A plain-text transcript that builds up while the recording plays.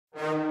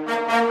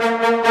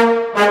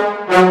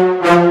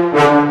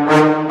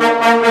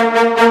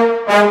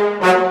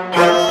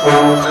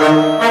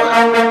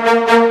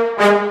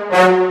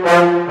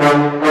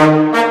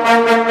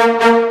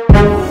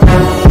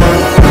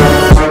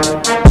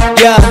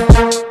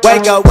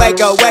Wake up, wake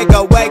up, wake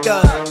up, wake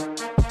up.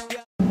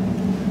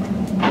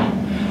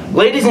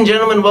 Ladies and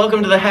gentlemen,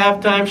 welcome to the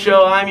halftime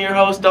show. I'm your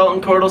host,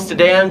 Dalton Cordles.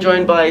 Today I'm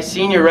joined by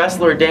senior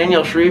wrestler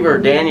Daniel Schriever.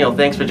 Daniel,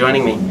 thanks for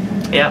joining me.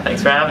 Yeah,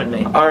 thanks for having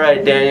me.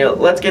 Alright, Daniel,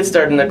 let's get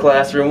started in the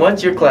classroom.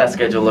 What's your class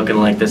schedule looking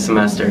like this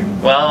semester?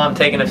 Well, I'm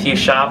taking a few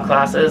shop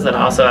classes and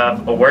I also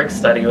have a work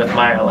study with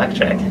Meyer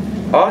Electric.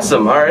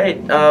 Awesome, alright.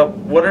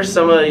 What are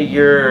some of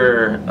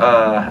your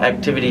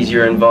activities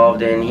you're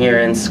involved in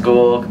here in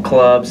school,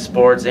 clubs,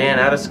 sports, and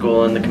out of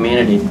school in the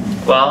community?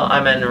 Well,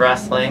 I'm in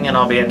wrestling and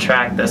I'll be in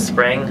track this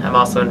spring. I'm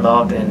also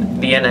involved in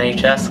the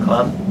NHS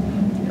club.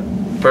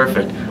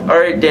 Perfect.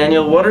 Alright,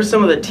 Daniel, what are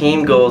some of the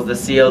team goals the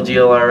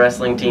CLGLR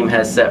wrestling team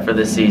has set for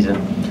this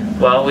season?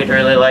 Well, we'd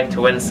really like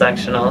to win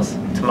sectionals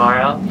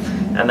tomorrow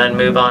and then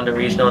move on to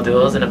regional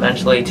duels and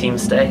eventually team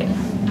state.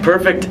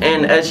 Perfect.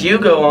 And as you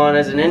go on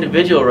as an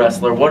individual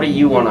wrestler, what do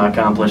you want to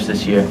accomplish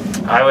this year?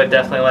 I would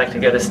definitely like to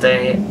go to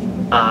state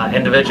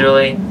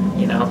individually.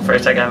 You know,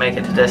 first I gotta make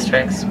it to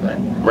districts, but...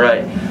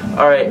 Right.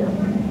 Alright.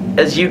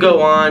 As you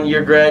go on,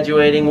 you're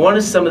graduating, what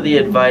is some of the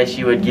advice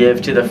you would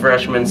give to the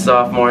freshmen,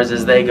 sophomores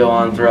as they go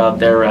on throughout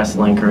their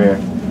wrestling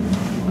career?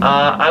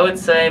 I would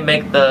say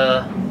make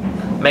the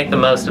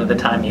most of the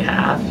time you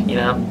have, you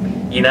know?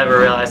 You never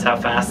realize how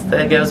fast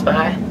it goes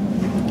by.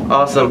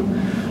 Awesome.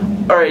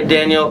 Alright,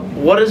 Daniel,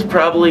 what is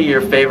probably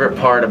your favorite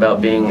part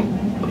about being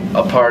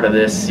a part of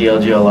this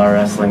CLGLR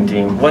wrestling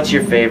team? What's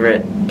your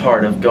favorite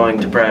part of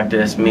going to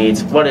practice,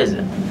 meets? What is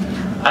it?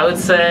 I would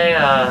say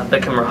the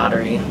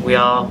camaraderie.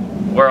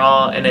 We're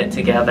all in it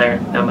together,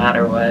 no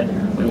matter what.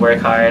 We work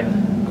hard,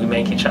 we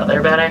make each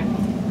other better.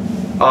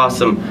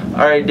 Awesome.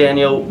 Alright,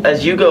 Daniel,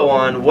 as you go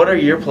on, what are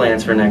your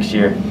plans for next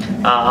year?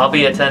 I'll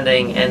be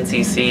attending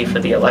NCC for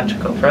the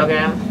electrical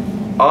program.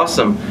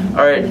 Awesome.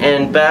 Alright,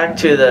 and back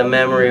to the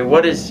memory,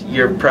 what is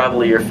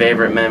probably your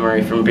favorite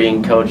memory from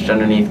being coached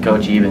underneath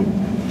Coach Even?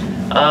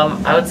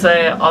 I would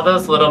say all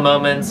those little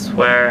moments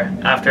where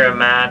after a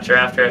match or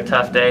after a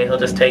tough day, he'll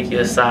just take you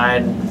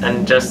aside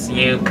and just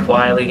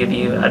quietly give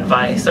you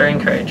advice or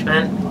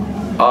encouragement.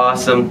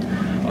 Awesome.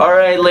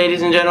 Alright,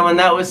 ladies and gentlemen,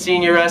 that was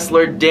senior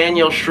wrestler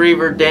Daniel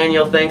Schriever.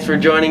 Daniel, thanks for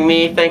joining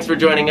me. Thanks for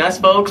joining us,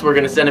 folks. We're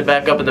going to send it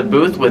back up in the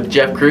booth with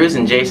Jeff Cruz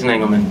and Jason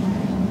Engelman.